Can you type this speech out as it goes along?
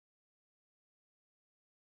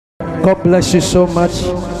God bless you so much.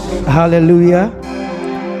 Hallelujah.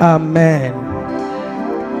 Amen.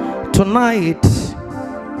 Tonight,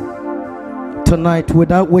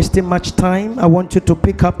 without wasting much time, I want you to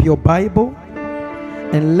pick up your Bible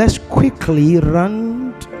and let's quickly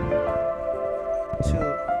run to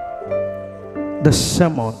the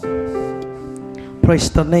sermon. Praise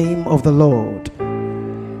the name of the Lord.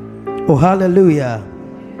 Oh, hallelujah.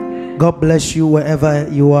 God bless you wherever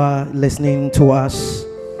you are listening to us.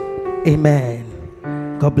 Amen.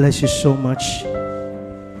 God bless you so much.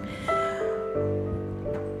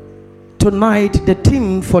 Tonight, the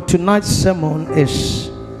theme for tonight's sermon is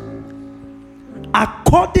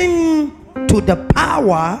according to the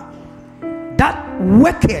power that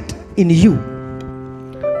worketh in you.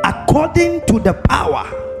 According to the power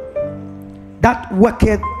that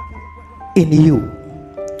worketh in you.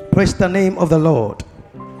 Praise the name of the Lord.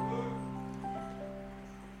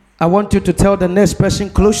 I want you to tell the next person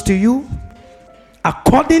close to you,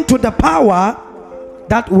 according to the power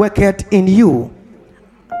that worketh in you.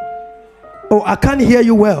 Oh, I can't hear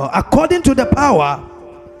you well. According to the power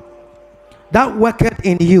that worketh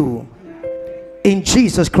in you. In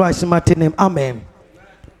Jesus Christ's mighty name. Amen.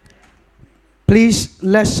 Please,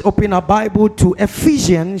 let's open our Bible to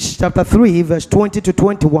Ephesians chapter 3, verse 20 to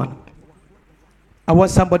 21. I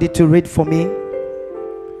want somebody to read for me.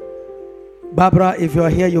 Barbara, if you are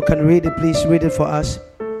here, you can read it. Please read it for us.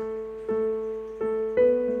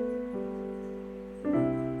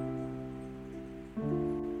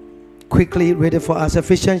 Quickly read it for us.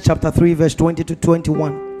 Ephesians chapter 3, verse 20 to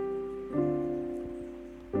 21.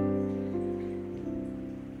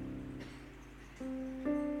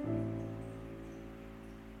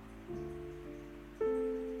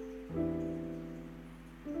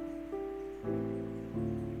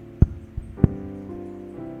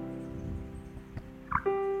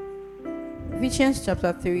 Ephesians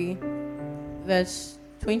chapter 3, verse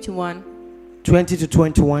 21. 20 to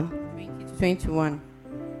 21. 20 to 21.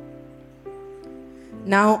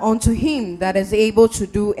 Now unto him that is able to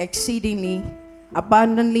do exceedingly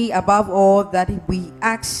abundantly above all that we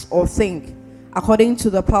ask or think, according to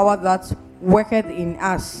the power that worketh in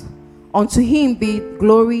us. Unto him be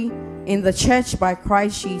glory in the church by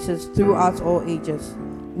Christ Jesus throughout all ages,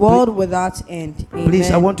 world without end. Amen. Please,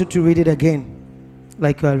 I want you to read it again.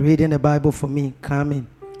 Like you are reading the Bible for me. Come in.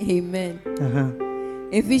 Amen.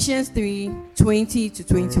 Ephesians 3, 20 to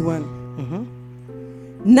 21.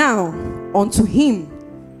 Now unto him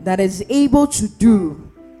that is able to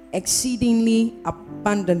do exceedingly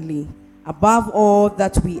abundantly above all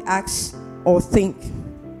that we ask or think,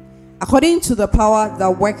 according to the power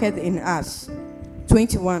that worketh in us.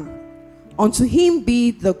 21. Unto him be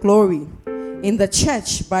the glory in the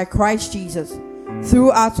church by Christ Jesus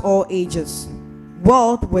throughout all ages,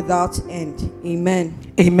 world without end. Amen.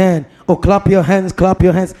 Amen. Oh, clap your hands, clap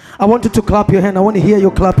your hands. I want you to clap your hand. I want to hear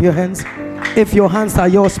you clap your hands. If your hands are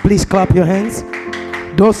yours, please clap your hands.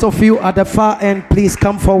 Those of you at the far end, please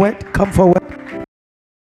come forward. Come forward.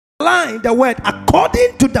 Underline the word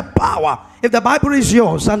according to the power. If the Bible is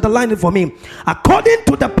yours, underline it for me. According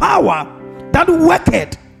to the power that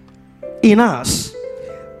worketh in us.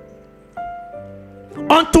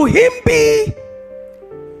 Unto him be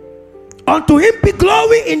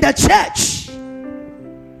glory in the church.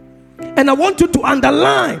 And I want you to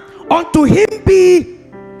underline, unto him be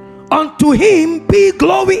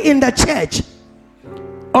glory in the church.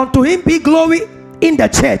 Unto him be glory in the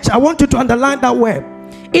church. I want you to underline that word.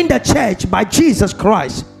 In the church by Jesus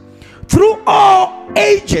Christ. Through all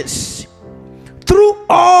ages. Through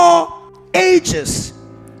all ages.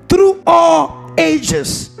 Through all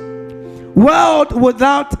ages. World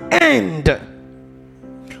without end.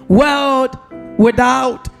 World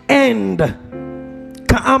without end.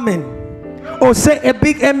 Amen. Or say a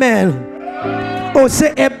big amen. Or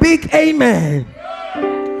say a big amen.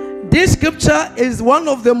 This scripture is one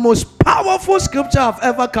of the most powerful scripture I've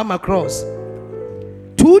ever come across.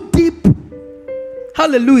 Too deep.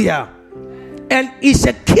 Hallelujah. And it's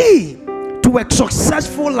a key to a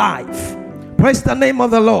successful life. Praise the name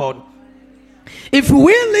of the Lord. If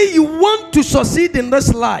really you want to succeed in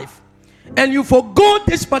this life and you forgo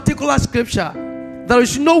this particular scripture, there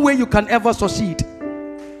is no way you can ever succeed.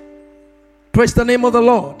 Praise the name of the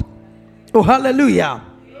Lord. Oh, hallelujah.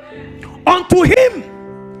 Unto him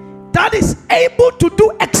that is able to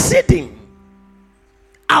do exceeding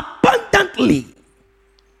abundantly,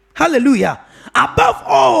 hallelujah, above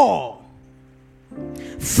all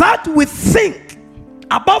that we think,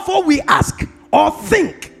 above all we ask or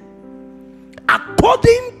think,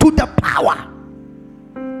 according to the power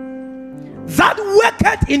that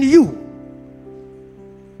worketh in you.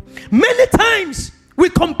 Many times we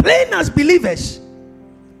complain as believers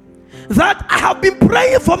that I have been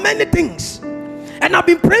praying for many things, and I've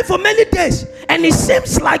been praying for many days, and it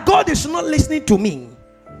seems like God is not listening to me.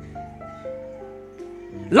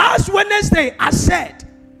 Last Wednesday, I said,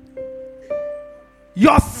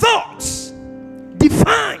 your thoughts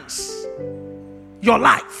defines your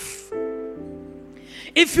life.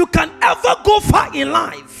 If you can ever go far in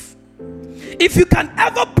life, if you can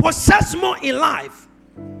ever possess more in life,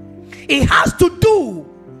 it has to do,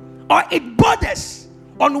 or it borders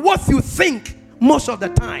on what you think most of the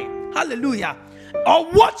time. Hallelujah.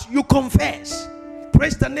 Or what you confess.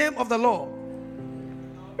 Praise the name of the Lord.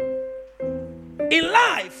 In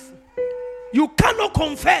life, you cannot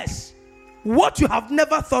confess what you have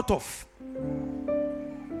never thought of.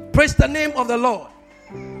 Praise the name of the Lord.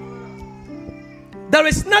 There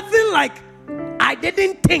is nothing like I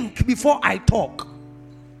didn't think before I talk.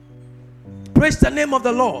 Praise the name of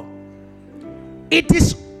the Lord. It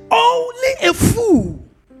is only a fool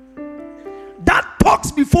that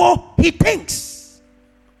talks before he thinks.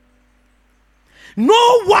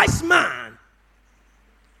 No wise man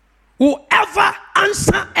will ever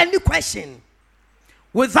answer any question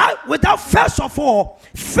without first of all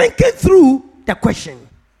thinking through the question.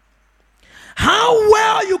 How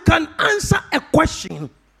well you can answer a question,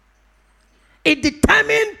 it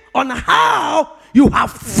determines on how you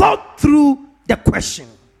have thought through the question.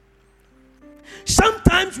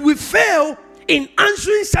 Sometimes we fail in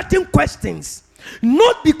answering certain questions,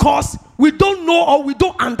 not because we don't know or we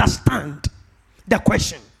don't understand the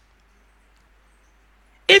question.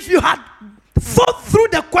 If you had thought through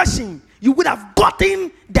the question, you would have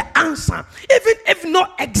gotten the answer. Even if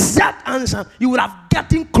not exact answer, you would have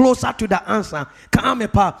gotten closer to the answer.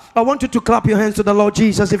 I want you to clap your hands to the Lord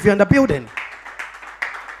Jesus if you're in the building.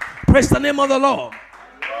 Praise the name of the Lord.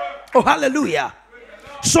 Oh, hallelujah.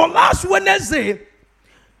 So last Wednesday,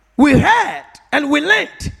 we heard and we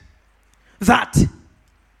learned that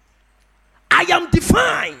I am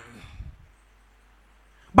defined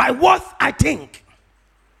by what I think.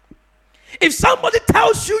 If somebody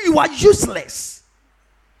tells you you are useless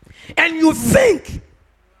and you think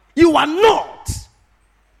you are not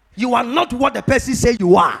what the person says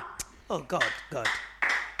you are. Oh, God.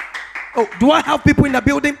 Oh, do I have people in the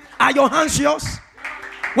building? Are your hands yours?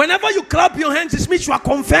 Whenever you clap your hands, it means you are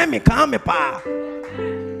confirming.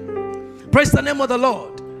 Praise the name of the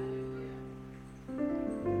Lord.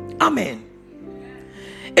 Amen.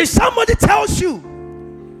 If somebody tells you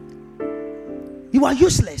you are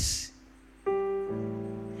useless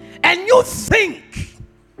and you think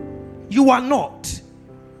you are not,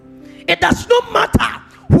 it does not matter.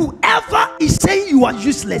 Whoever is saying you are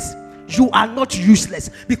useless, you are not useless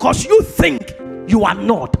because you think you are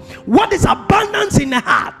not. What is abundance in the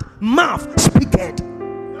heart? Mouth speaketh.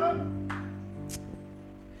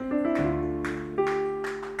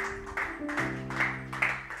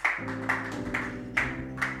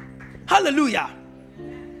 Hallelujah.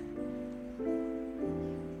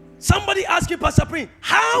 Somebody asked you, Pastor Prince,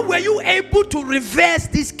 how were you able to reverse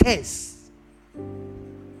this case?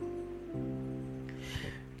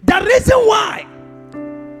 The reason why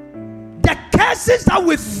the curses that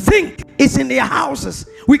we think is in their houses,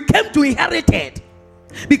 we came to inherit it.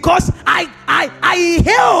 Because I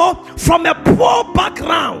hail from a poor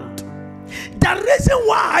background. The reason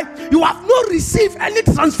why you have not received any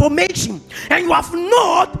transformation and you have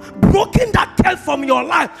not broken that curse from your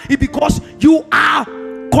life is because you are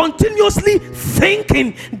continuously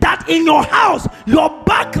thinking that in your house, your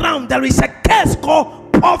background, there is a curse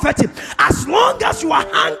called poverty. As long as you are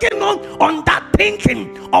hanging on that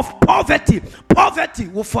thinking of poverty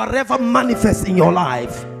will forever manifest in your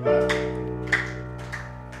life.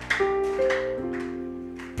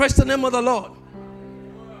 Praise the name of the Lord.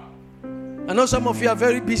 I know some of you are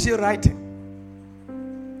very busy writing.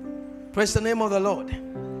 Praise the name of the Lord.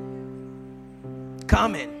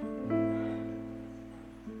 Come in.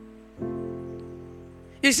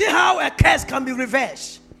 You see how a curse can be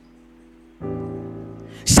reversed?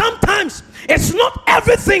 Sometimes it's not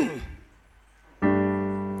everything.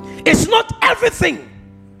 It's not everything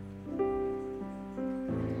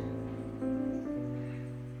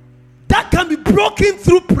that can be broken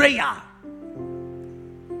through prayer.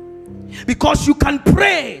 Because you can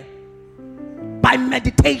pray by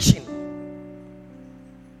meditation.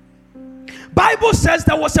 Bible says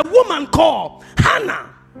there was a woman called Hannah.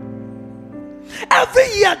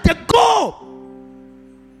 Every year they go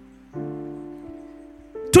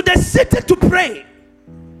to the city to pray.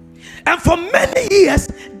 And for many years,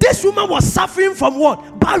 this woman was suffering from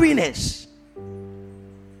what? Barrenness.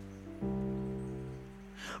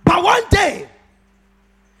 But one day,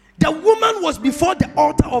 the woman woman was before the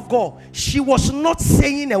altar of God. She was not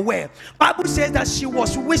saying a word. Bible says that she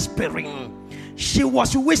was whispering. She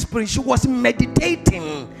was whispering. She was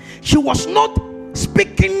meditating. She was not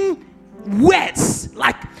speaking words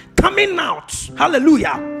like coming out.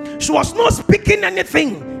 Hallelujah. She was not speaking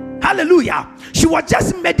anything. Hallelujah. She was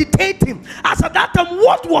just meditating. As at that time,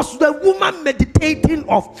 what was the woman meditating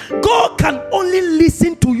of? God can only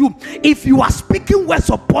listen to you if you are speaking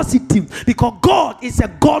words of positive, because God is a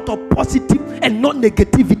God of positive and not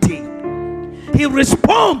negativity. He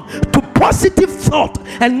responds to positive thought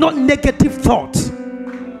and not negative thought.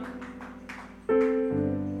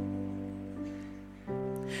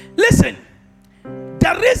 Listen,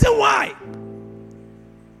 the reason why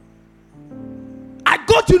I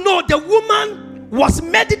got to know the woman was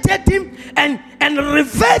meditating and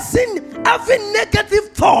reversing every negative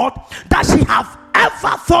thought that she have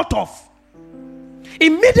ever thought of.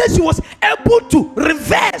 Immediately she was able to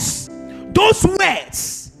reverse those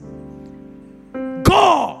words.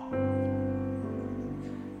 God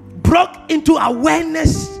broke into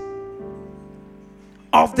awareness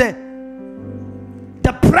of the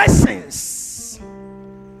presence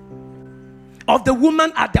of the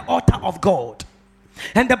woman at the altar of God.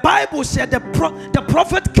 And the Bible said the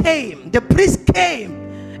prophet came, the priest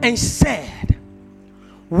came and said,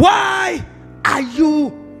 "Why are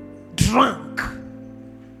you drunk?"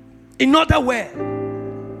 In other words,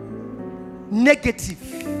 negative.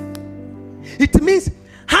 It means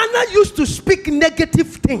Hannah used to speak negative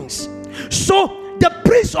things. So the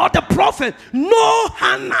priest or the prophet know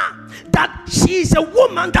Hannah, that she is a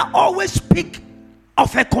woman that always speaks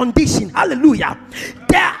of her condition. Hallelujah.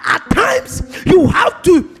 There are times you have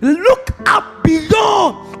to look up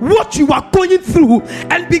beyond what you are going through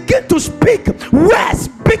and begin to speak words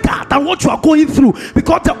bigger than what you are going through,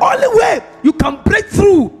 because the only way you can break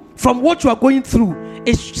through from what you are going through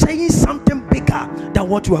is saying something bigger than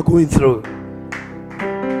what you are going through.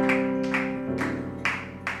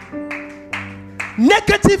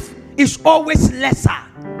 Negative is always lesser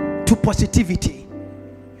to positivity.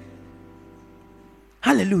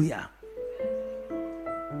 Hallelujah.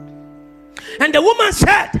 And the woman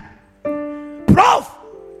said, "Prof,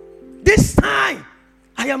 this time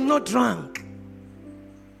I am not drunk.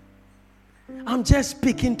 I'm just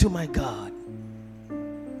speaking to my God."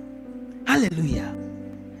 Hallelujah.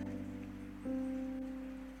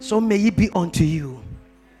 So may it be unto you,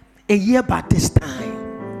 a year by this time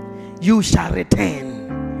you shall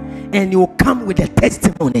return and you will come with a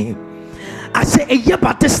testimony. I say a year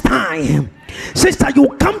by this time, sister, you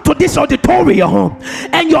come to this auditorium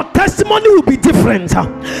and your testimony will be different.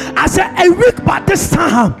 I said a week by this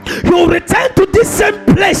time, you'll return to this same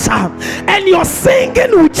place and your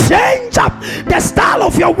singing will change. The style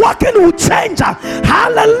of your walking will change.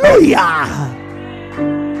 Hallelujah.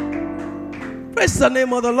 Praise the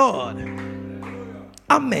name of the Lord.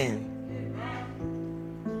 Amen.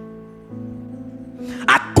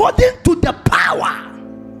 According to the power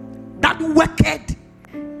that worketh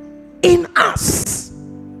in us.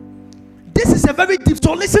 This is a very deep,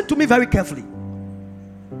 so listen to me very carefully.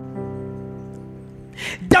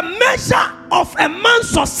 The measure of a man's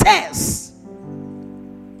success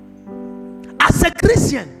as a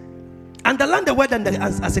Christian, underline the word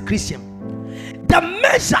as a Christian. The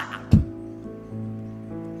measure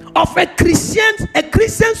of a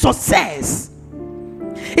Christian success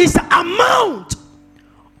is the amount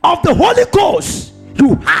of the Holy Ghost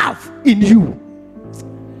you have in you.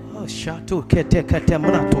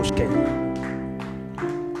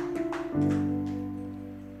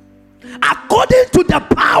 According to the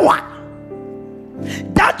power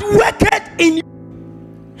that worketh in you.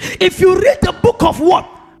 If you read the book of what?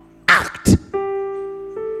 Act.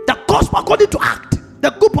 The gospel according to Act. The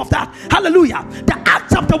group of that. Hallelujah. The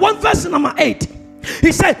Act chapter 1 verse number 8.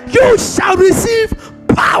 He said, "You shall receive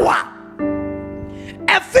power."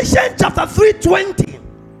 Ephesians chapter 3:20,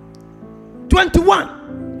 21.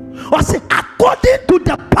 Or say, according to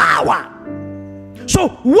the power. So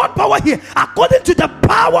what power here? According to the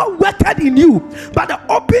power worketh in you. But the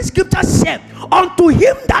open scripture said, unto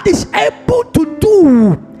him that is able to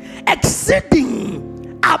do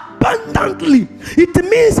exceeding abundantly. It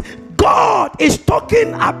means God is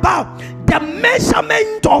talking about the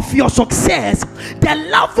measurement of your success, the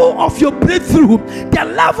level of your breakthrough, the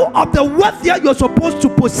level of the wealth that you're supposed to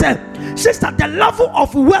possess. Sister, the level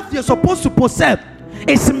of wealth you're supposed to possess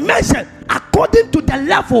is measured according to the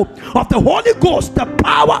level of the Holy Ghost, the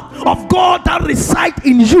power of God that resides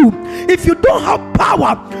in you. If you don't have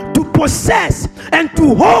power to possess and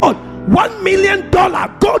to hold $1 million,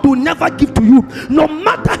 God will never give to you. No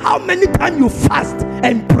matter how many times you fast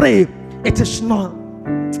and pray, it is not.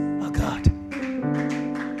 Oh God.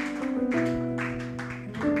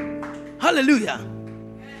 Hallelujah.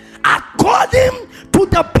 According to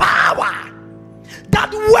the power that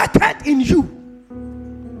worketh in you.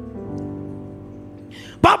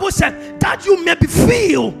 Bible said that you may be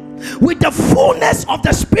filled with the fullness of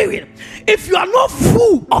the Spirit. If you are not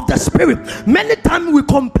full of the Spirit, many times we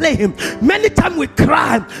complain, many times we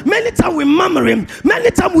cry, many times we murmur,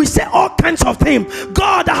 many times we say all kinds of things.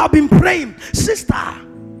 God, I have been praying. Sister,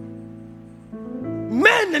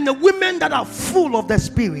 men and the women that are full of the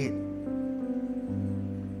Spirit,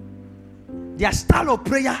 their style of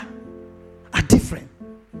prayer are different.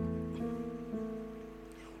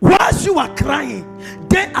 Whilst you are crying,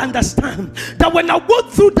 they understand that when I go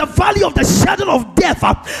through the valley of the shadow of death,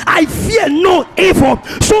 I fear no evil.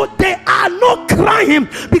 So they are not crying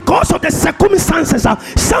because of the circumstances.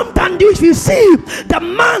 Sometimes if you see the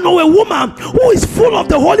man or a woman who is full of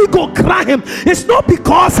the Holy Ghost crying, it's not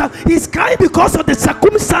because he's crying because of the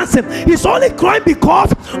circumstances. He's only crying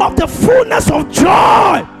because of the fullness of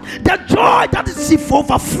joy. The joy that is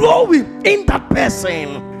overflowing in that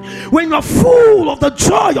person. When you're full of the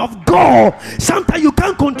joy of God, sometimes you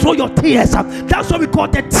can't control your tears. That's what we call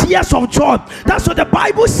the tears of joy. That's what the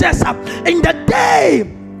Bible says. In the day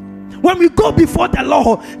when we go before the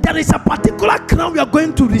Lord, there is a particular crown we are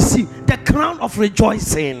going to receive, the crown of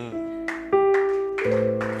rejoicing.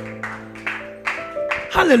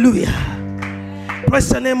 Hallelujah. Praise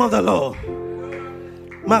the name of the Lord.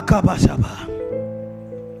 Makabashaba.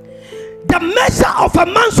 The measure of a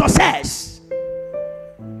man's success.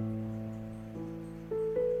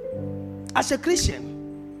 As a Christian,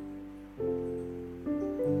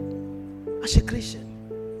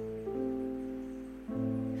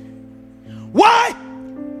 why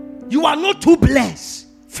you are not too blessed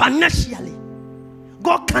financially?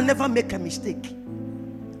 God can never make a mistake.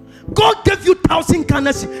 God gave you 1,000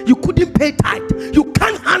 Ghana cedis, you couldn't pay tithe. You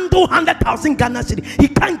can't handle 100,000 Ghana cedis. He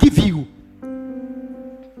can't give you.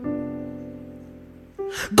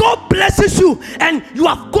 God blesses you and you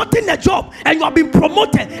have gotten a job and you have been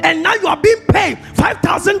promoted and now you are being paid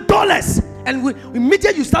 $5,000, and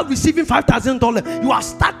immediately you start receiving $5,000, you have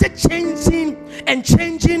started changing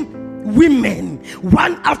women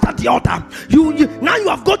one after the other. Now you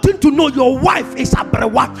have gotten to know your wife is a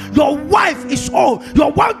brewa. Your wife is all.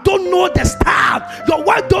 Your wife don't know the style. Your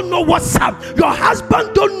wife don't know what's up. Your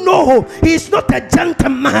husband don't know. He is not a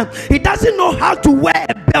gentleman. He doesn't know how to wear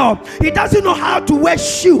a belt. He doesn't know how to wear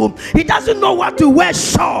shoe. He doesn't know what to wear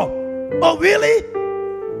shawl. Oh really?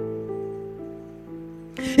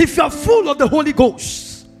 If you are full of the Holy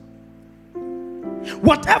Ghost,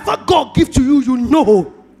 whatever God gives to you, you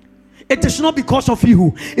know it is not because of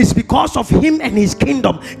you, it's because of him and his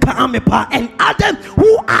kingdom, and others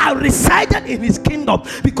who are resided in his kingdom.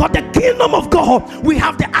 Because the kingdom of God, we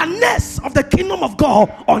have the annex of the kingdom of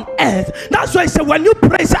God on earth. That's why I say when you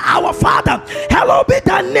pray, say, our Father, hallowed be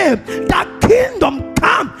thy name, thy kingdom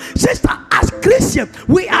come. Sister, as Christians,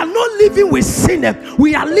 we are not living with sinners,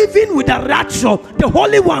 we are living with the righteous, the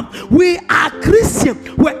Holy One. We are Christian.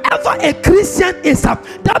 Wherever a Christian is,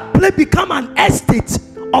 that place become an estate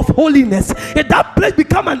of holiness. If that place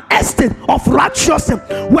become an estate of righteousness,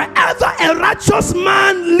 wherever a righteous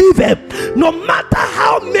man liveth, no matter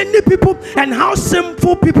how many people and how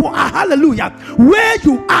sinful people are, hallelujah, where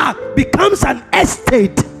you are becomes an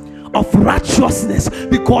estate of righteousness,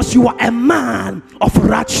 because you are a man of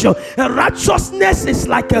righteousness. And righteousness is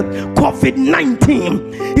like a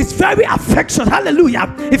COVID-19. It's very infectious, hallelujah,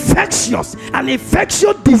 infectious, an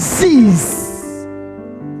infectious disease.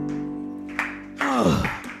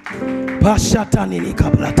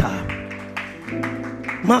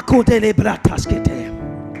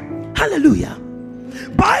 Hallelujah.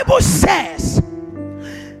 Bible says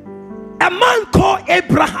a man called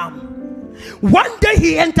Abraham, one day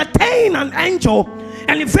he entertained an angel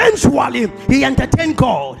and eventually he entertained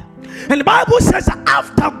God. And the Bible says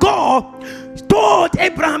after God told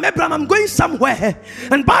Abraham, I'm going somewhere,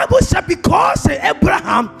 and Bible said because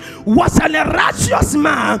Abraham was a righteous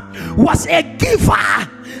man, was a giver,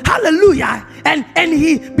 hallelujah, and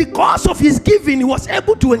he, because of his giving, he was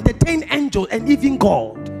able to entertain angels and even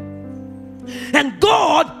God. And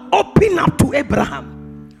God opened up to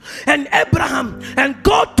Abraham, and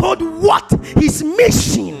God told what his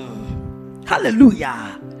mission.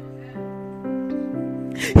 Hallelujah.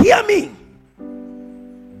 Hear me.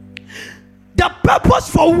 The purpose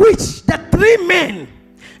for which the three men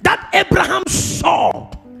that Abraham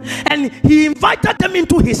saw and he invited them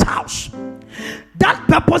into his house, that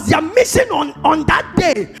purpose, their mission on that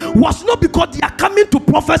day was not because they are coming to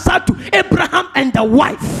prophesy to Abraham and the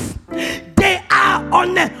wife. They are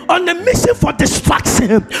on a mission for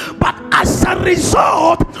destruction. But as a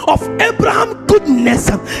result of Abraham's goodness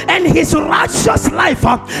and his righteous life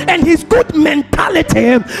and his good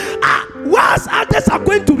mentality, whilst others are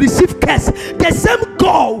going to receive curse, the same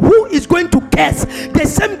God who is going to curse, the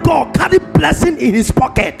same God carry blessing in his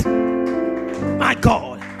pocket. My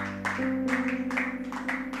God.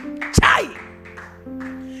 Chai.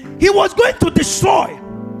 He was going to destroy,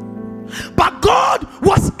 but God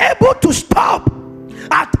was able to stop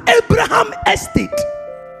at Abraham's estate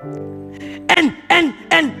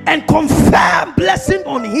and confirm blessing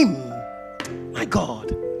on him. My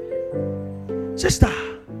God. Sister,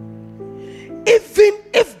 even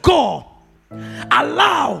if God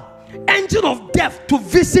allow angel of death to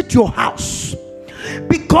visit your house,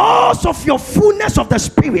 because of your fullness of the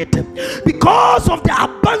Spirit, because of the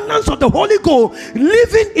abundance of the Holy Ghost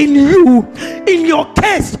living in you, in your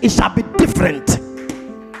case it shall be different.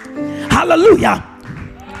 Hallelujah.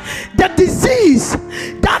 The disease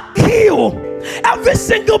that kill every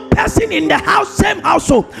single person in the house, same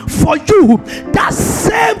household, for you, that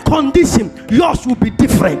same condition, yours will be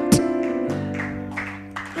different.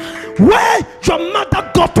 Where your mother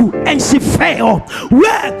got to and she fell,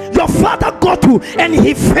 where your father got to and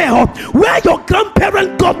he fell, where your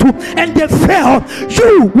grandparents got to and they fell,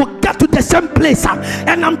 you will get to the same place.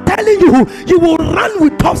 And I'm telling you, you will run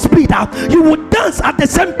with top speed. You will dance at the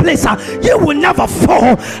same place. You will never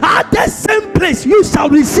fall. At the same place, you shall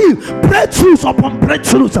receive breakthroughs upon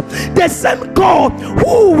breakthroughs. The same God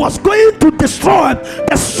who was going to destroy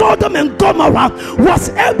the Sodom and Gomorrah was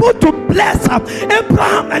able to bless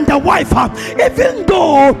Abraham and the wife, even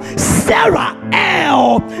though Sarah,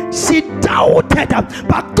 she doubted,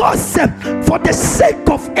 but God said, for the sake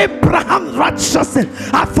of Abraham's righteousness,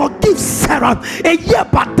 I forgive Sarah. A year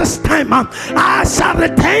but this time I shall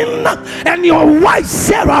return, and your wife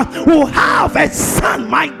Sarah will have a son.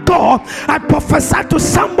 My God, I prophesy to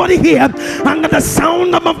somebody here under the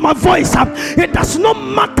sound of my voice. It does not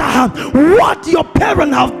matter what your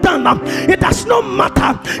parents have done. It does not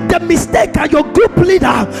matter the mistake your group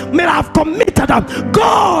leader may have committed.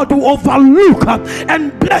 God will overlook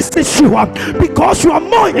and bless you because you are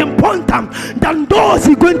more important than those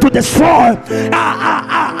He's going to destroy.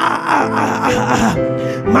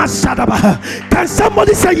 Can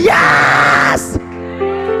somebody say yes?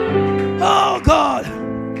 Oh God,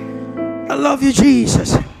 I love you,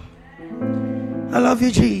 Jesus. I love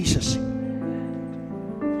you, Jesus.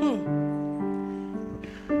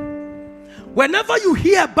 Whenever you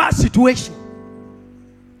hear a bad situation,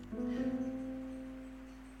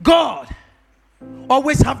 God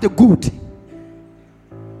always have the good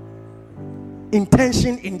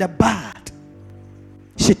intention in the bad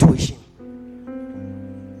situation.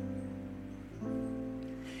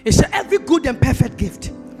 He said, every good and perfect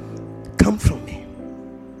gift come from me.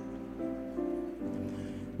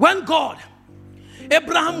 When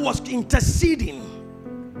Abraham was interceding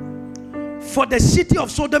for the city of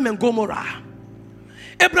Sodom and Gomorrah,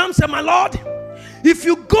 Abraham said, my Lord, if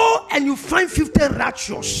you go and you find 50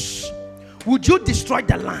 righteous, would you destroy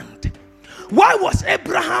the land? Why was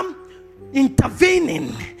Abraham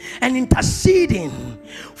intervening and interceding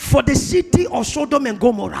for the city of Sodom and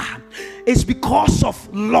Gomorrah? It's because of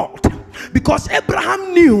Lot. Because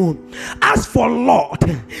Abraham knew, as for Lot,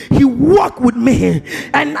 he walked with me,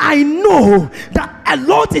 and I know that a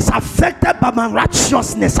Lot is affected by my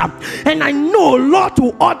righteousness, and I know Lot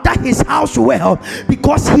will order his house well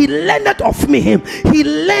because he learned of me. He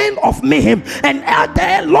learned of me, and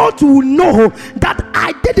the Lord will know that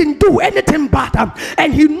I didn't do anything bad,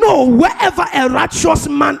 and he know wherever a righteous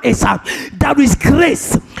man is, there is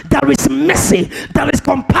grace, there is mercy, there is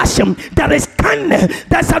compassion, there is kindness,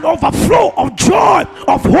 there's an overflow of joy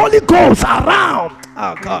of Holy Ghost around.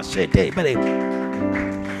 Oh God, say baby.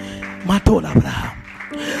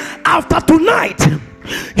 After tonight,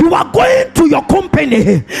 you are going to your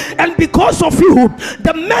company, and because of you,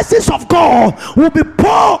 the message of God will be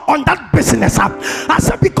poured on that business. I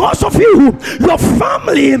said, because of you, your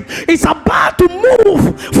family is about to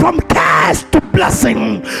move from curse to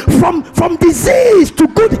blessing, from disease to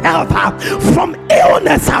good health, from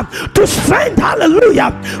illness to strength.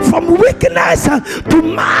 Hallelujah. From weakness to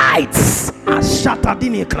might.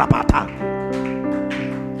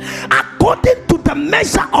 According to the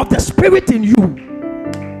measure of the Spirit in you.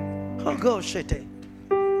 Oh God, shit.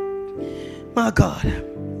 My God.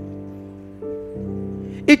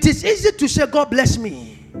 It is easy to say, God bless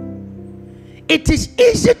me. It is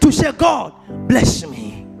easy to say, God bless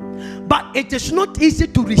me. But it is not easy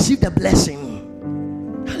to receive the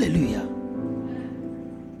blessing. Hallelujah.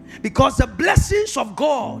 Because the blessings of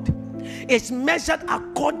God is measured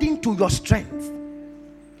according to your strength.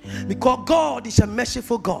 Because God is a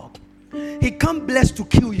merciful God. He can't bless to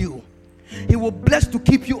kill you. He will bless to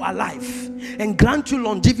keep you alive and grant you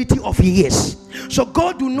longevity of years. So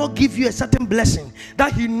God will not give you a certain blessing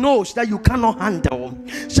that he knows that you cannot handle.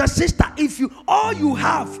 So sister, if you all you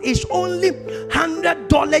have is only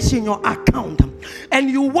 $100 in your account and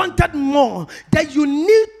you wanted more, then you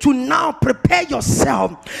need to now prepare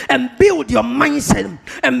yourself and build your mindset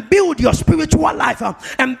and build your spiritual life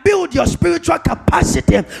and build your spiritual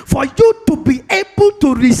capacity for you to be able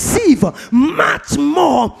to receive much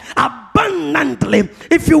more abundantly.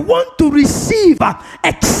 If you want to receive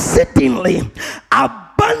exceedingly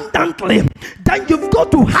abundantly, then you've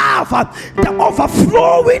got to have the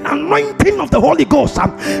overflowing anointing of the Holy Ghost.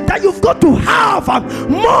 That you've got to have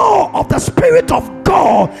more of the Spirit of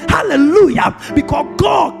God. Hallelujah. Because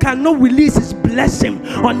God cannot release his blessing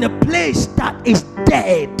on a place that is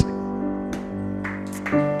dead.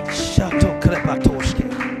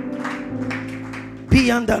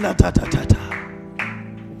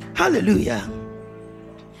 Hallelujah.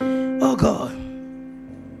 Oh God.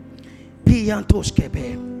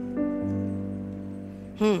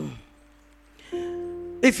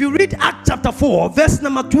 If you read Acts chapter 4, verse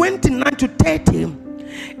number 29 to 30,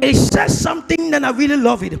 it says something that I really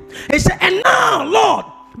love it. It says, and now, Lord,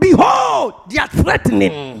 behold, they are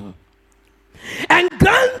threatening, and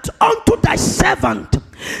grant unto thy servant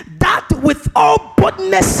that with all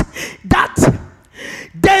boldness that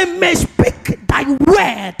they may speak thy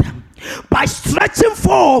word by stretching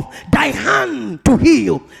forth thy hand to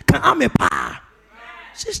heal.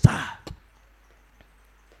 Sister,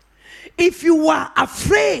 if you are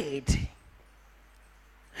afraid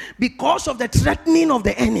because of the threatening of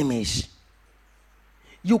the enemies,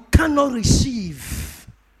 you cannot receive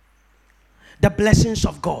the blessings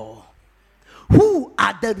of God. Who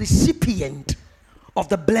are the recipient of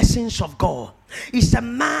the blessings of God? Is a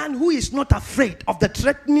man who is not afraid of the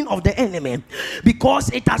threatening of the enemy, because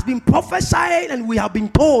it has been prophesied and we have been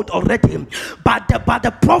told already by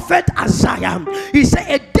the prophet Isaiah. He said,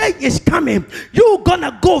 a day is coming, you're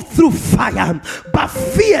gonna go through fire, but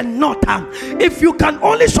fear not. If you can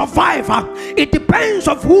only survive, it depends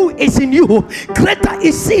on who is in you. Greater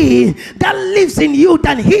is he that lives in you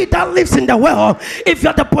than he that lives in the world. If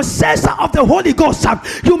you're the possessor of the Holy Ghost,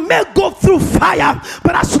 you may go through fire,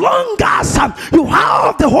 but as long as you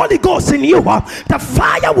have the Holy Ghost in you, the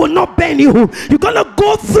fire will not burn you. You're gonna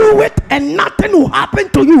go through it and nothing will happen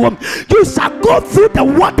to you. You shall go through the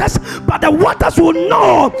waters, but the waters will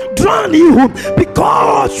not drown you,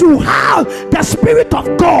 because you have the Spirit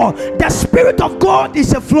of God. The Spirit of God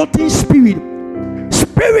is a floating spirit.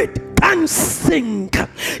 Spirit can sink.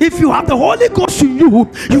 If you have the Holy Ghost in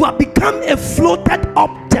you, you have become a floated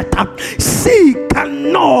object. Sea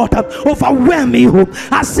cannot overwhelm you.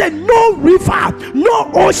 I said no river,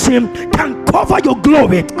 no ocean can cover your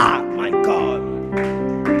glory. Ah, my God.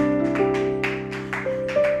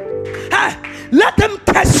 Hey, let them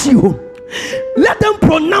curse you. Let them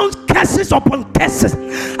pronounce curses upon curses.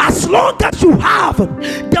 As long as you have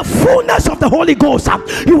the fullness of the Holy Ghost,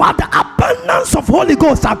 you have the abundance of Holy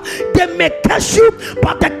Ghost, they may curse you,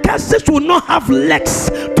 but the curses will not have legs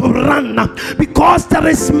to run, because there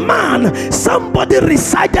is man, somebody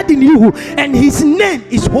resided in you, and his name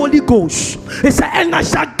is Holy Ghost. He said, and I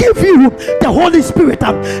shall give you the Holy Spirit,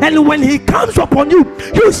 and when he comes upon you,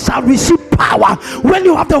 you shall receive power. When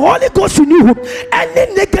you have the Holy Ghost in you,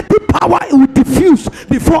 any negative power, it will diffuse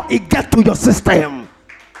before it gets to your system.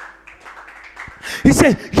 He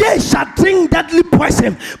said, ye shall drink deadly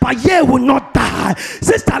poison, but ye will not die.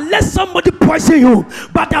 Sister, let somebody poison you,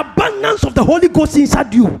 but the abundance of the Holy Ghost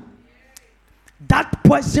inside you, that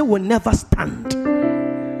poison will never stand.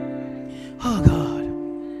 Oh God.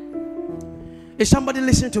 Is somebody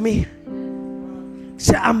listening to me?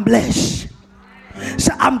 Say, I'm blessed.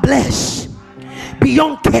 Say, I'm blessed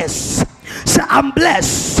beyond curse. Say, I'm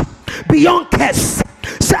blessed beyond curse.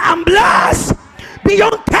 Say, I'm blessed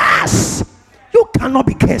beyond curse. You cannot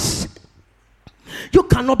be cursed. You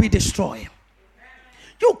cannot be destroyed.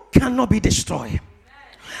 You cannot be destroyed.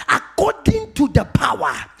 According to the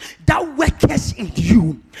power that works in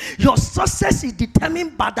you, your success is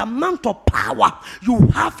determined by the amount of power you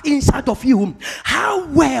have inside of you. How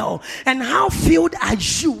well and how filled are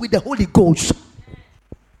you with the Holy Ghost?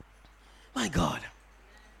 My God.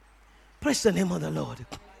 Praise the name of the Lord.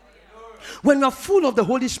 When you are full of the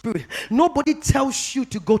Holy Spirit, nobody tells you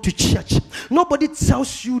to go to church. Nobody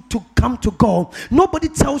tells you to come to God. Nobody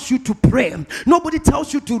tells you to pray. Nobody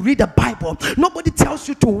tells you to read the Bible. Nobody tells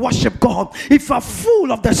you to worship God. If you are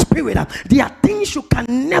full of the Spirit, there are things you can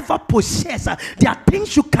never possess. There are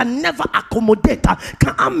things you can never accommodate.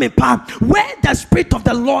 Where the Spirit of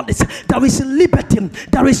the Lord is, there is liberty,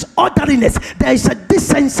 there is orderliness, there is a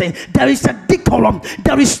decency, there is a decorum,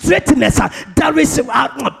 there is straightness, there is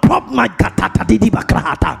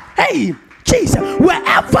hey, Jesus,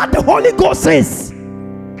 wherever the Holy Ghost is,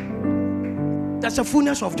 there's a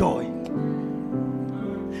fullness of joy.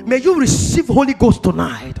 May you receive Holy Ghost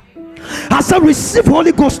tonight. I said, receive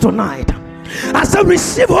Holy Ghost tonight. I said,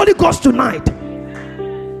 receive Holy Ghost tonight.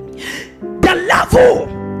 The level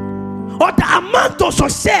or the amount of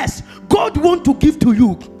success God wants to give to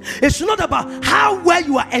you, it's not about how well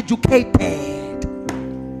you are educated.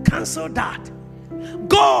 Cancel that.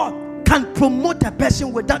 God can promote a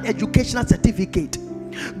person without educational certificate.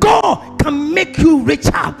 God can make you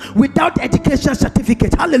richer without educational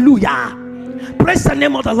certificate. Hallelujah. Praise the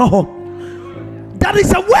name of the Lord. There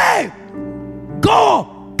is a way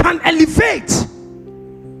God can elevate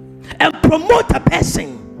and promote a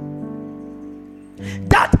person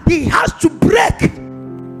that he has to break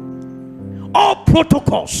all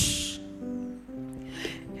protocols.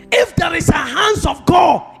 If there is a hands of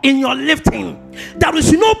God in your lifting, there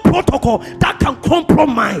is no protocol that can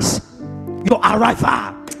compromise your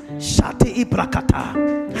arrival. I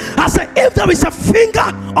said, if there is a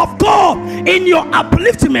finger of God in your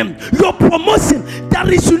upliftment, your promotion, there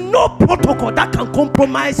is no protocol that can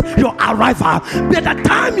compromise your arrival. By the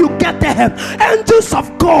time you get there, angels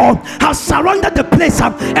of God have surrounded the place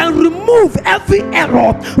and remove every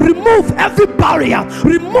error, remove every barrier,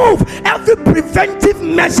 remove every preventive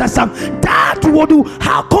measures that would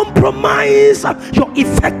compromise your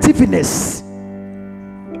effectiveness.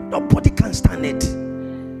 Nobody can stand it.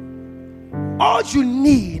 All you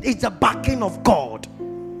need is the backing of God.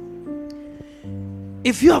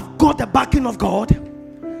 If you have got the backing of God,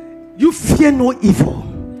 you fear no evil.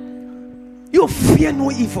 You fear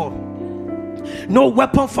no evil. No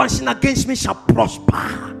weapon fashioned against me shall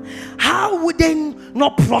prosper. How would they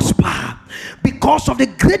not prosper? Because of the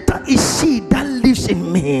greater is he that lives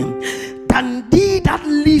in me than thee that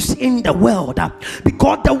lives in the world.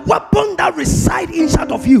 Because the weapon that resides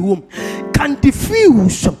inside of you can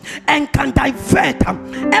diffuse and can divert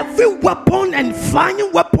every weapon and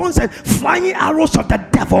flying weapons and flying arrows of the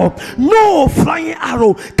devil. No flying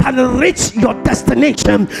arrow can reach your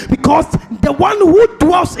destination, because the one who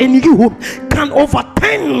dwells in you can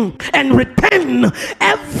overturn and return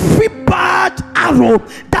every bad arrow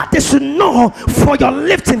that is not for your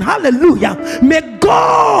lifting. Hallelujah. May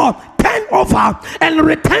God turn over and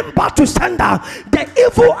return back to sender the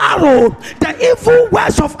evil arrow, the evil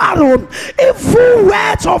words of arrow, evil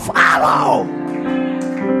words of arrow.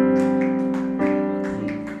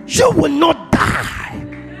 You will not die.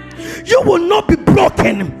 You will not be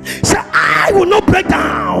broken. Say, I will not break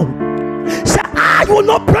down. Say, I will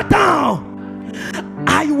not break down.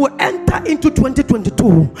 I will enter into 2022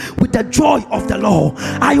 with the joy of the Lord.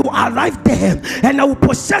 I will arrive there and I will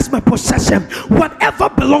possess my possession. Whatever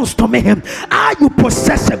belongs to me, I will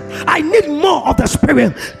possess it. I need more of the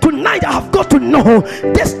Spirit. Tonight I have got to know.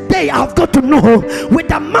 This day I have got to know. With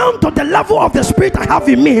the amount of the level of the Spirit I have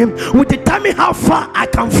in me, will determine how far I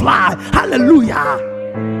can fly. Hallelujah.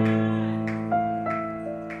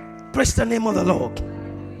 Praise the name of the Lord.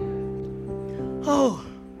 Oh.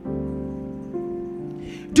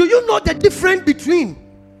 Do you know the difference between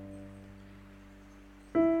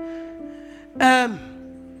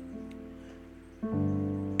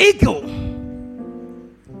eagle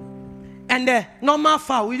and the normal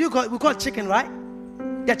fowl? We call chicken, right?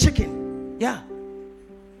 The chicken, yeah.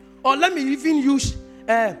 Or let me even use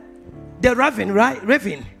the raven, right?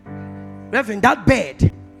 Raven, that bird.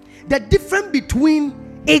 The difference between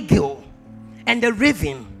eagle and the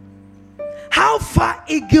raven. How far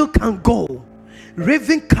eagle can go,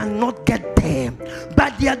 raven cannot get there,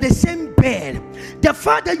 but they are the same bird. The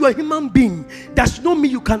fact that you are a human being does not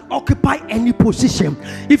mean you can occupy any position.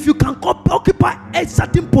 If you can occupy a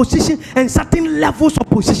certain position and certain levels of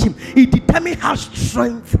position, it determines how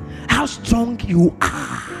strong you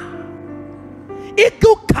are.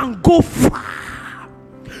 Eagle can go far,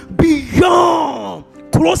 beyond,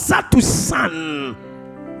 closer to sun.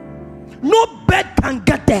 No bird bird can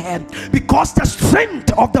get there because the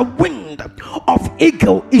strength of the wing of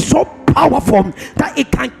eagle is so powerful that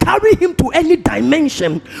it can carry him to any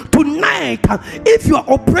dimension. Tonight, if you are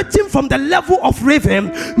operating from the level of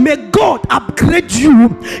raven, may God upgrade you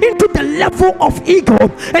into the level of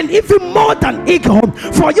eagle, and even more than eagle,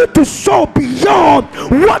 for you to soar beyond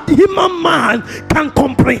what human man can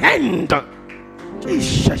comprehend.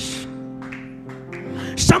 Jesus.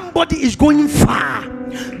 Somebody is going far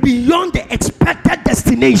beyond the expected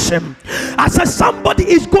destination. I said somebody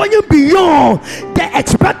is going beyond the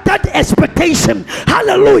expected expectation.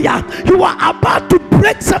 Hallelujah. You are about to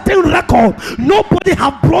break certain record. Nobody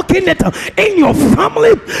have broken it in your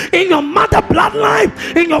family, in your mother bloodline,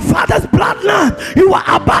 in your father's bloodline. You are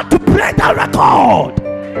about to break that record.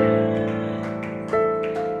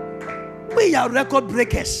 We are record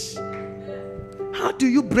breakers. How do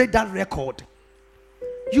you break that record?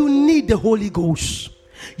 You need the Holy Ghost.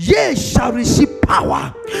 Ye shall receive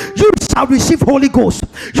power. You shall receive Holy Ghost.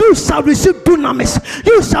 You shall receive dunamis.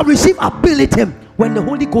 You shall receive ability. When the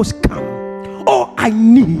Holy Ghost comes, all I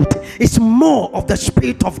need is more of the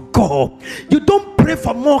Spirit of God. You don't pray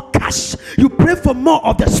for more cash, you pray for more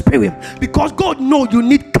of the Spirit, because God knows you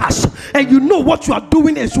need cash, and you know what you are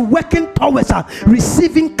doing is working towards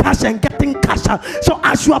receiving cash and getting cash. So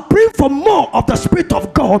as you are praying for more of the Spirit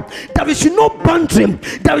of God, there is no boundary,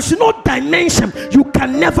 there is no dimension you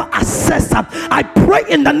can never access. I pray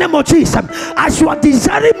in the name of Jesus, as you are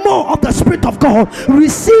desiring more of the Spirit of God,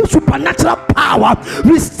 receive supernatural power,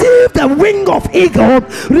 receive the wing of eagle,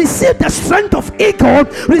 receive the strength of eagle,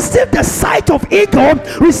 receive the sight of eagle,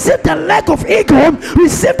 receive the leg of eagle,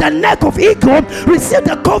 receive the neck of eagle, receive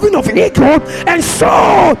the covering of eagle, and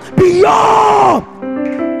soar beyond.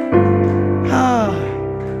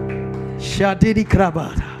 Shadidi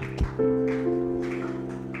Krabata.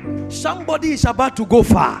 Somebody is about to go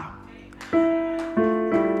far.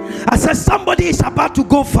 I said somebody is about to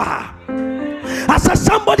go far. I said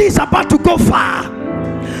somebody is about to go far,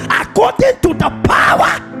 according to the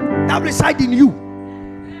power that resides in you.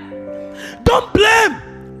 Don't blame.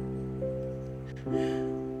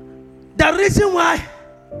 The reason why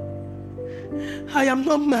I am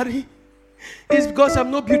not married is because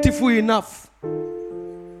I'm not beautiful enough.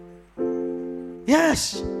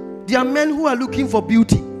 Yes, there are men who are looking for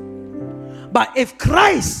beauty, but if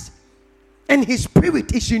Christ and his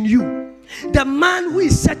Spirit is in you, the man who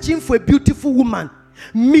is searching for a beautiful woman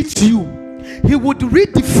meets you, he would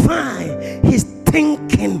redefine his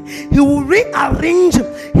thinking. He will rearrange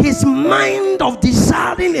his mind of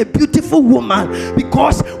desiring a beautiful woman,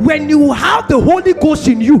 because when you have the Holy Ghost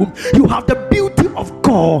in you, you have the beauty of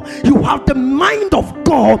God, you have the mind of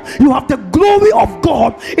God, you have the glory of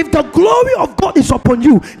God. If the glory of God is upon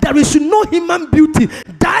you, there is no human beauty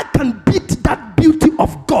that can beat that beauty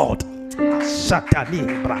of God.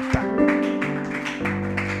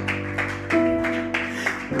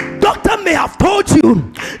 Doctor may have told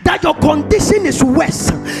you that your condition is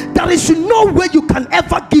worse, there is no way you can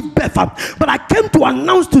ever give birth, but I came to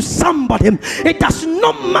announce to somebody, it does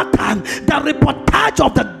not matter the reportage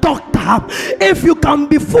of the doctor. If you can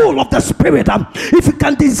be full of the Spirit, if you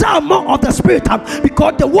can desire more of the Spirit,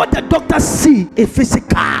 because what the doctor see is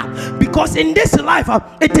physical, because in this life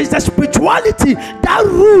it is the spirituality that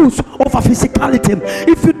rules over physicality.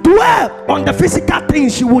 If you dwell on the physical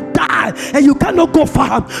things, you will die and you cannot go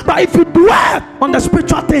far. But if you dwell on the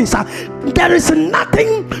spiritual things, there is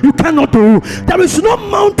nothing you cannot do. There is no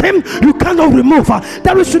mountain you cannot remove.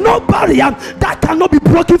 There is no barrier that cannot be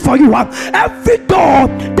broken for you. Every door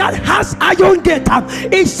that has iron gate,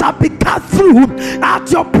 it shall be cut through. At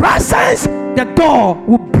your presence, the door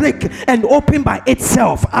will break and open by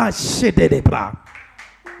itself. I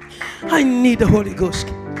need the Holy Ghost.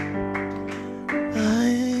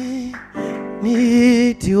 I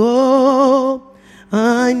need you. Oh,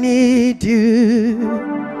 I need you.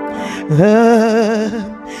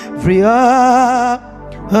 Every hour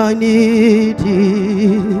I need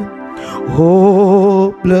you.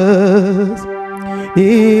 Oh, bless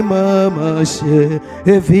Imam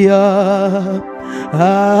Savior,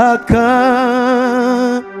 I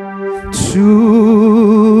come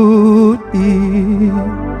to thee.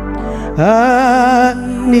 I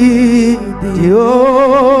need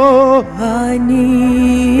you. I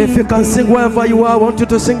need. If you can sing wherever you are, I want you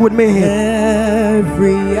to sing with me.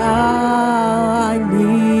 Every hour I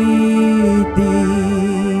need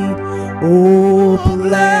thee. Oh,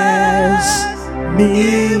 bless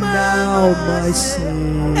me now, my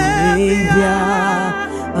Savior.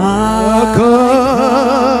 I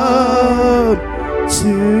come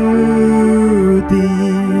to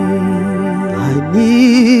thee. I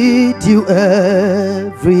need you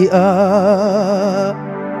every every hour.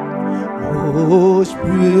 Oh,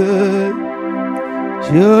 Spirit,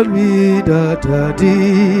 show me that I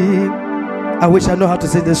did. I wish I know how to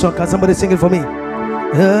sing this song. Can somebody sing it for me?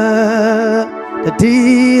 The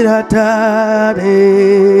did I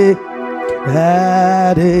did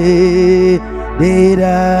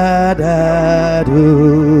I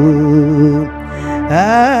do.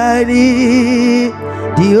 I need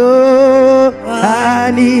you.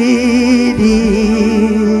 I need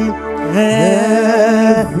you.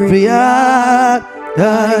 Every hour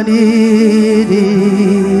I need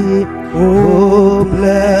you. Oh,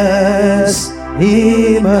 bless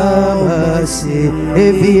Him, our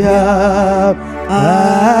Savior. I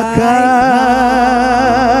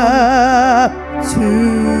come to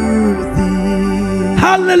Thee.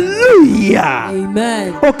 Hallelujah.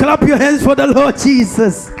 Amen. Oh, clap your hands for the Lord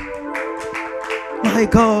Jesus. My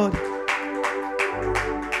God.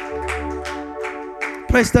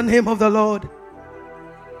 Praise the name of the Lord.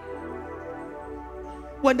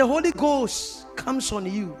 When the Holy Ghost comes on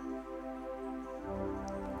you,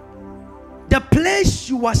 the place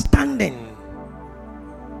you are standing,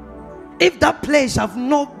 if that place have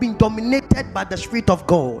not been dominated by the Spirit of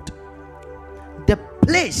God, the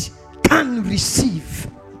place can receive.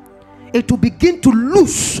 It will begin to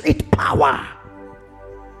lose its power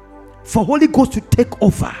for Holy Ghost to take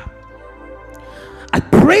over. I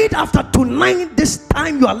prayed after tonight, this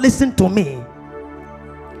time you are listening to me,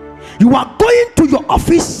 you are going to your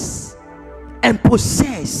office and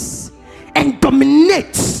possess and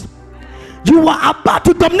dominate. You are about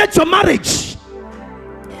to dominate your marriage.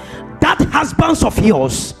 That husbands of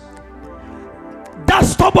yours, that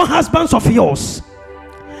stubborn husbands of yours,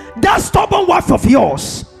 that stubborn wife of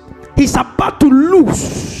yours is about to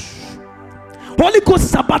lose. Holy Ghost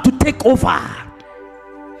is about to take over.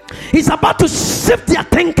 He's about to shift their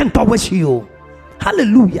thinking towards you.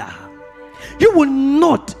 Hallelujah. You will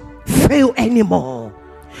not fail anymore.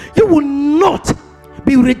 You will not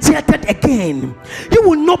be rejected again. You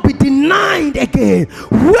will not be denied again.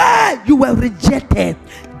 Where you were rejected,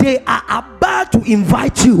 they are about to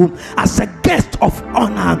invite you as a guest of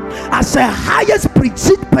honor, as a highest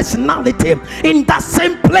preaching personality in that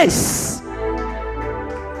same place.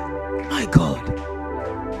 My God,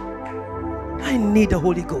 I need the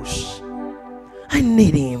Holy Ghost. I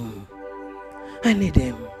need Him. I need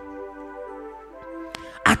Him.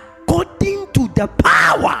 According to the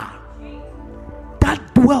power that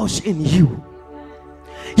dwells in you,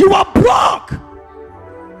 you are broke.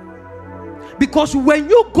 Because when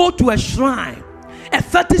you go to a shrine, a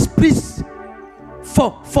fetish priest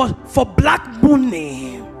for black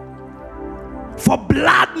money, for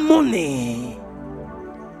blood money,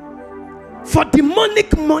 for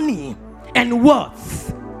demonic money and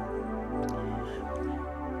wealth,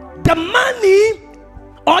 the money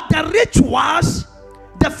or the rituals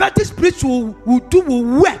the fetish priest will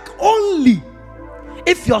work only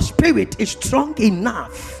if your spirit is strong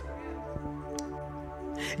enough.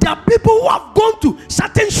 There are people who have gone to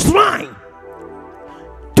certain shrine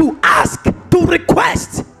to ask, to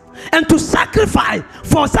request, and to sacrifice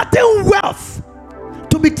for certain wealth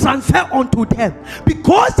to be transferred onto them.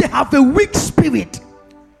 Because they have a weak spirit,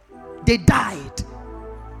 they died.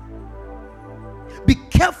 Be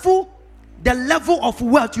careful the level of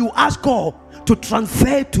wealth you ask God to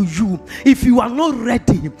transfer to you. If you are not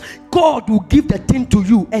ready, God will give the thing to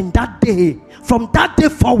you, and that day, from that day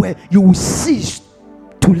forward, you will cease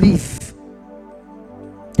to live.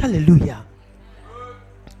 Hallelujah.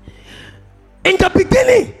 In the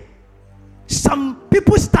beginning, some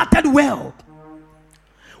people started well.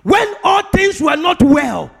 When all things were not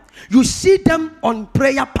well, you see them on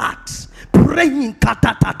prayer paths praying.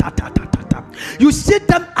 You see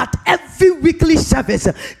them at every weekly service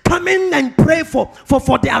coming and pray for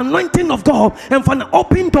the anointing of God and for an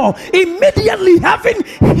open door. Immediately heaven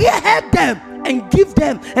heard them and give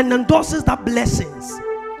them and endorses the blessings.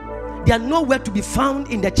 They are nowhere to be found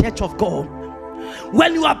in the church of God.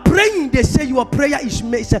 When you are praying, they say your prayer is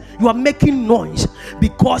you are making noise,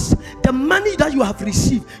 because the money that you have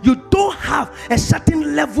received, you don't have a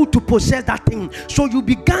certain level to possess that thing. So you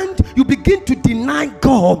begin to deny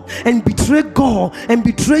God and betray God and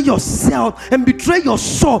betray yourself and betray your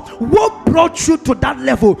soul. What brought you to that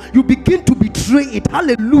level? You begin to betray it.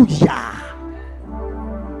 Hallelujah.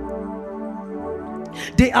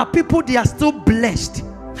 There are people, they are still blessed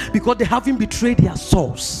because they haven't betrayed their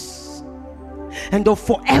souls. And they'll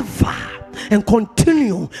forever and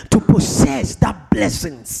continue to possess that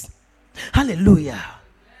blessings. Hallelujah.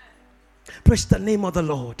 Praise the name of the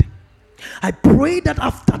Lord. I pray that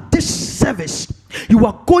after this service, You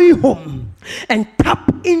are going home and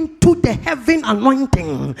tap into the heaven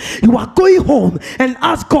anointing. You are going home and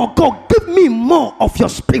ask God, God, give me more of your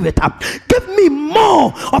spirit. Give me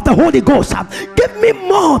more of the Holy Ghost. Give me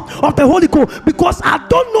more of the Holy Ghost, because I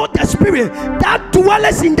don't know the spirit that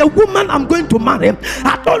dwells in the woman I'm going to marry.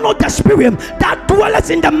 I don't know the spirit that dwells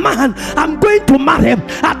in the man I'm going to marry.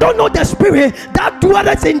 I don't know the spirit that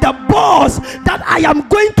dwells in the boss that I am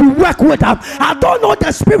going to work with. I don't know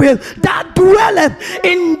the spirit that dwells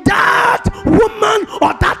in that woman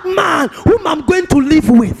or that man whom I'm going to live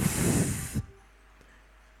with.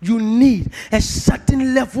 You need a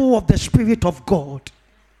certain level of the Spirit of God.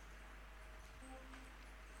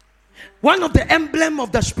 One of the emblem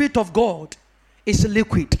of the Spirit of God is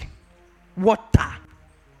liquid. Water.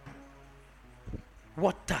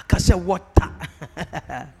 Can say water.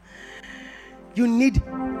 You need,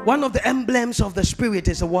 one of the emblems of the Spirit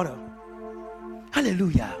is the water.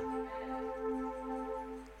 Hallelujah.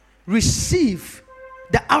 Receive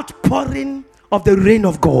the outpouring of the rain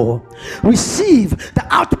of God. Receive the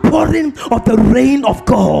outpouring of the rain of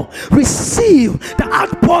God. Receive the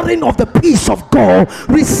outpouring of the peace of God.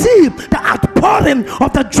 Receive the outpouring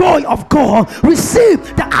of the joy of God.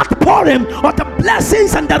 Receive the outpouring of the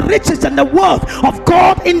blessings and the riches and the wealth of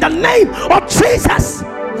God in the name of Jesus.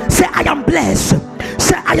 Say, I am blessed.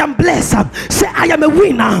 Say, I am blessed. Say, I am a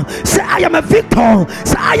winner. Say, I am a victor.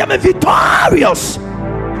 Say, I am a victorious.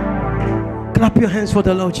 Clap your hands for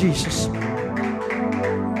the Lord Jesus.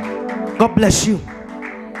 God bless you.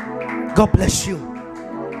 God bless you.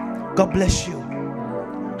 God bless you.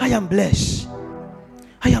 I am blessed.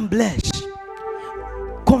 I am blessed.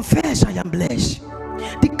 Confess, I am blessed.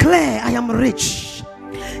 Declare, I am rich.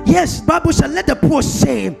 Yes, Bible said, let the poor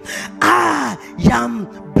say, I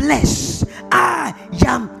am blessed. I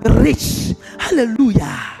am rich.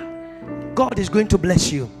 Hallelujah. God is going to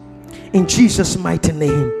bless you in Jesus' mighty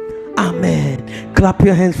name. Amen. Clap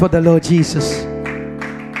your hands for the Lord Jesus.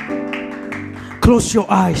 Close your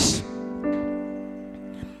eyes.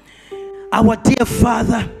 Our dear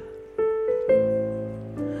Father,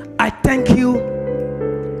 I thank you.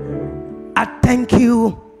 I thank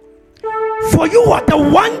you, for you are the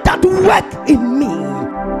one that work in me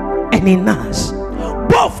and in us,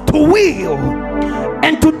 both to will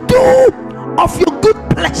and to do of your good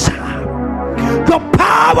pleasure. Your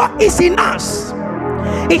power is in us.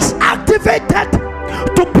 It's activated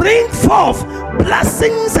to bring forth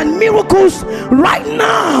blessings and miracles right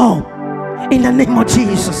now in the name of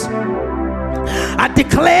Jesus. I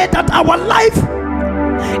declare that our life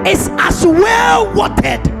is as well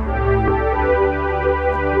watered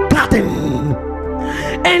garden,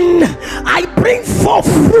 and I bring forth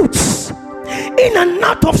fruits in and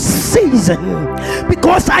out of season,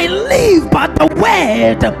 because I live by the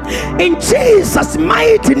word in Jesus'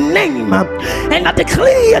 mighty name. And I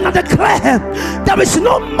declare and I declare, there is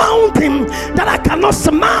no mountain that I cannot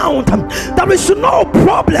surmount. There is no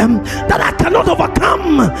problem that I cannot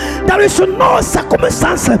overcome. There is no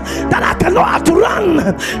circumstance that I cannot outrun.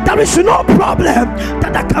 There is no problem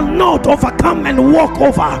that I cannot overcome and walk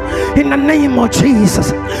over. In the name of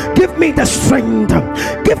Jesus, give me the strength.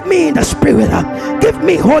 Give me the spirit. Give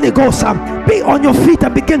me Holy Ghost. Be on your feet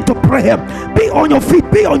and begin to pray. Be on your feet.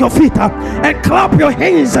 Be on your feet and clap your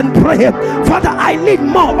hands and pray. Father, I need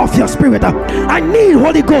more of your spirit. I need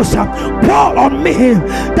Holy Ghost. Pour on me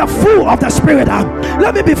the full of the spirit.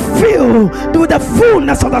 Let me be filled with the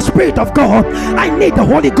fullness of the Spirit of God. I need the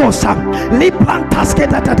Holy Ghost.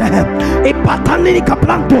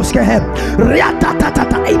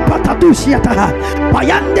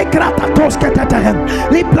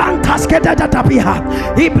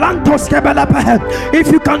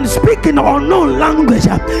 If you can speak in unknown language,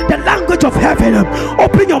 the language of heaven,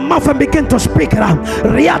 open your mouth and begin to speak.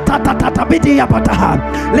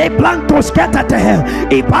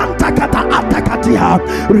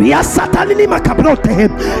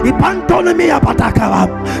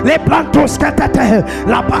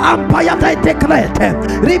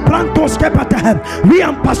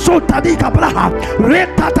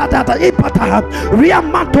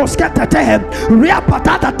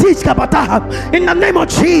 In the name of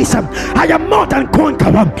Jesus, I am more than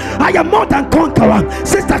conqueror. I am more than conqueror.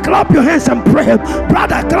 Sister, clap your hands and pray.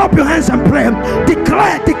 Brother, clap your hands and pray.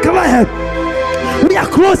 Declare, declare. We are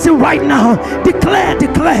closing right now. Declare,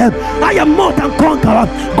 declare. I am more than conqueror.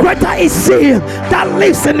 Greater is He that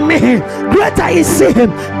lives in me. Greater is He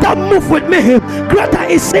that moves with me. Greater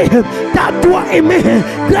is He that dwells in me.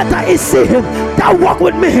 Greater is He that walks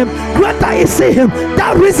with me. Greater is He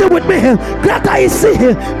that reasons with me. Greater is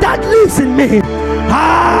He that lives in me.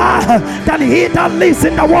 Than he that lives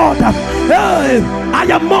in the water. I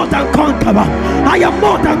am more than conqueror. I am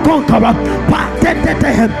more than conqueror.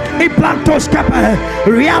 Implantos kepe,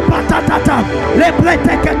 riapatatata,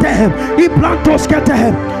 lebletekete, implantos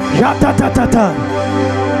kete, jatatatata.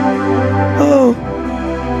 Oh,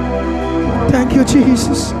 thank you,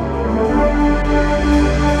 Jesus.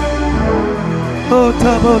 Oh,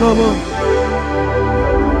 taborobo.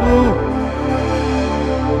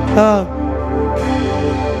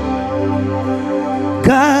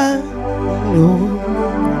 God,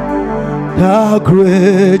 the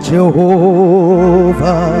great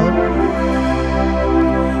Jehovah,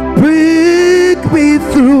 bring me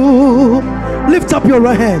through. Lift up your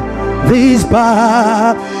right hand. This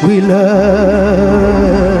bar we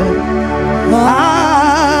learn.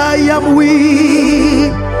 I am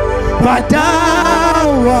weak, but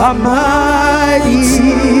thou art mighty.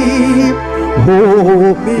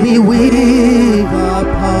 Hold me with thy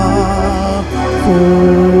powerful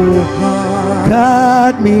hand.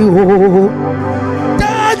 Guide me, oh,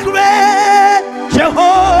 the great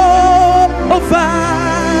Jehovah,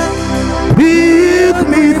 bring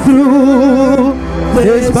me through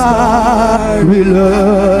this barren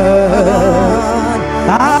land.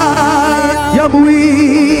 I am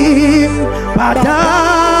weak, but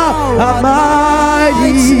thou art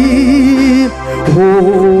mighty.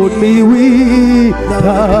 Hold me with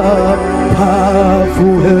thy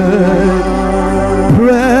powerful hand.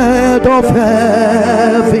 Bread of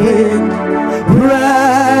heaven,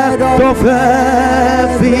 bread of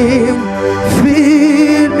heaven,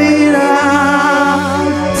 feed me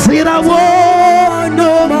now. See that one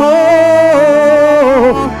no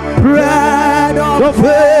more. Bread of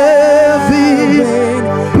heaven,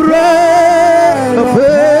 bread of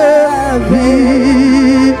heaven,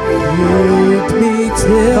 feed me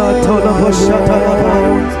till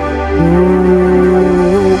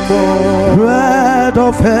bread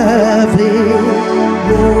of heaven,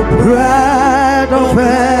 bread of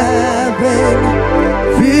heaven,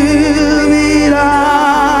 fill me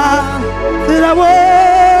up, that I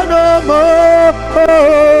want no more.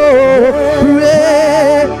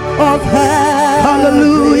 Bread of heaven,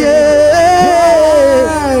 hallelujah,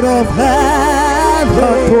 bread of heaven,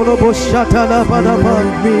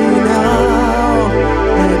 me now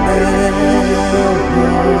and evermore.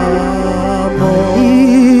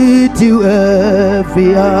 Need you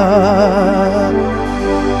every hour.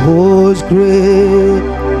 Whose great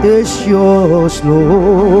is your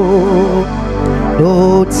slow.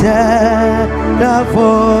 No tender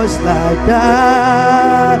voice like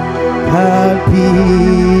that can be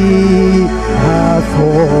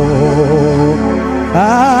for. I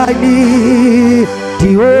need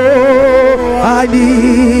thee, oh, I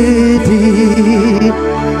need thee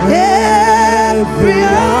every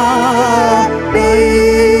hour.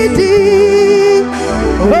 Need thee,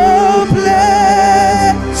 oh,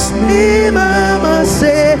 bless me, mama,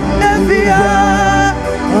 say every hour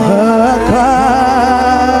I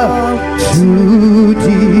come to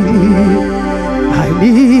thee. I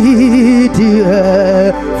need thee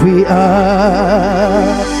every hour.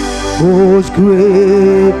 Whose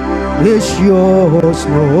great is your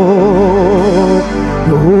snow.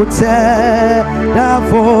 No tender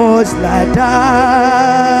voice like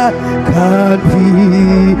that can be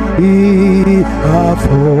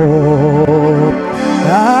for. I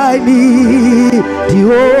need thee,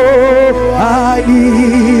 oh, I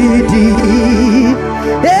need thee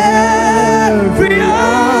every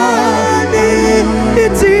hour.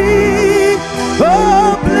 Need thee,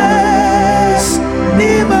 oh, bless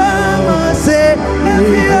me, mama, say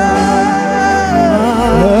every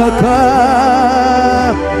hour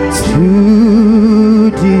come to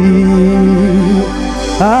thee.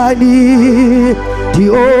 I need thee,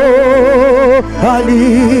 oh, I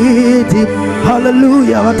need thee.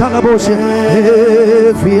 Hallelujah.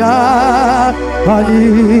 Every hour I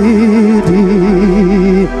need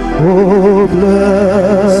thee. Oh,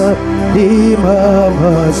 blood, thee,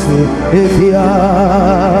 mama, say every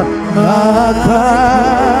hour I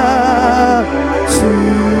come to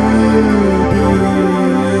thee.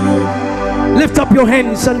 Lift up your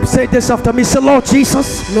hands and say this after me. Say, Lord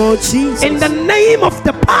Jesus, Lord Jesus, in the name of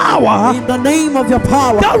the power, in the name of your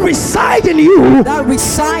power that reside in you, that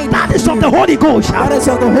reside, that is of the Holy Ghost, that is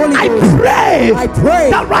of the Holy Ghost, I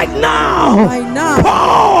pray that right now, right now,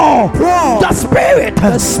 pour pour the Spirit,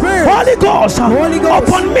 Holy Ghost,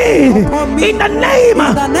 upon me. In the name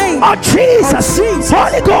of Jesus.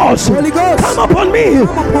 Holy Ghost, come upon me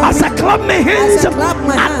as I clap my hands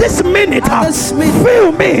at this minute.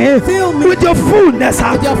 Fill me with your fullness.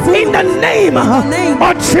 In the name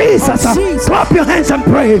of Jesus. Clap your hands and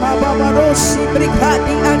pray. Clap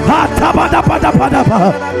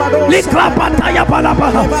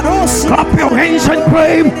your hands and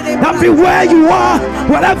pray. Everywhere you are,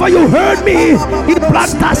 wherever you heard me,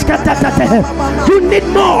 you need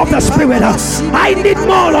more of the Spirit. I need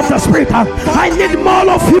more of the Spirit. I need more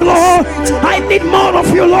of you, Lord. I need more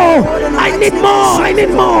of you, Lord. I need more. I need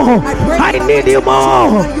more. I need you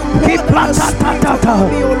more.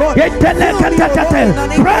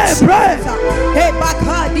 Pray, pray.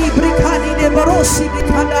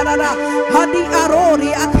 Hadi arori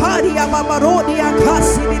akari amamarodi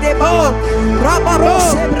akasi de ba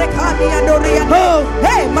rabarose brekani andori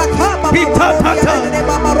hey makaba de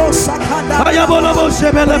babarosa kanda ayabola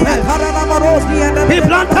bosebele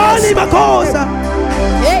iplantani makosa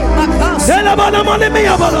hey makasa ela bana mane me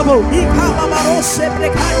yabalabo ikama marose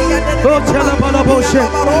brekani andori o chala balaboshe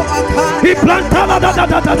iplantala da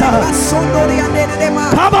sondori andere ma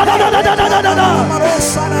kabada da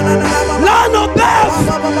land of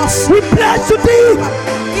birth, we pledge to thee,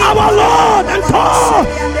 our Lord and God,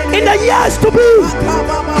 in the years to be,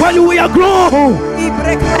 when we are grown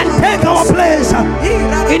and take our place,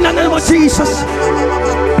 in the name of Jesus.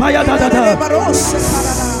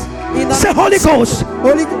 Say, Holy Ghost,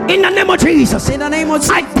 in the name of Jesus,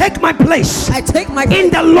 I take my place in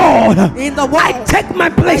the Lord. I take my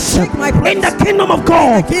place in the kingdom of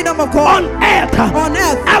God, on earth,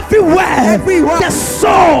 everywhere the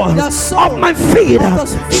sole of my feet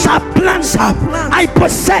shall plant. I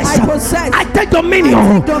possess. I take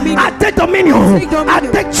dominion. I take dominion. I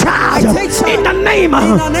take charge in the name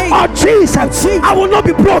of Jesus. I will not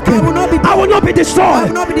be broken. I will not be destroyed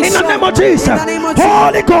in the name of Jesus.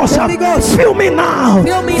 Holy Ghost, fill me now.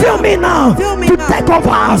 Fill me now to take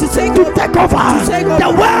over. To take over the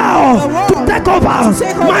world. To take over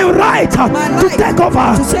my right. To take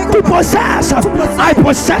over. To possess. I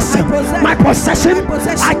possess my possession.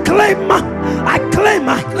 I claim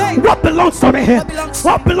what belongs to me.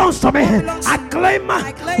 What belongs to me. I claim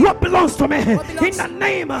what belongs to me. In the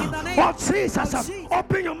name of Jesus.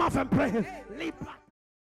 Open your mouth and pray.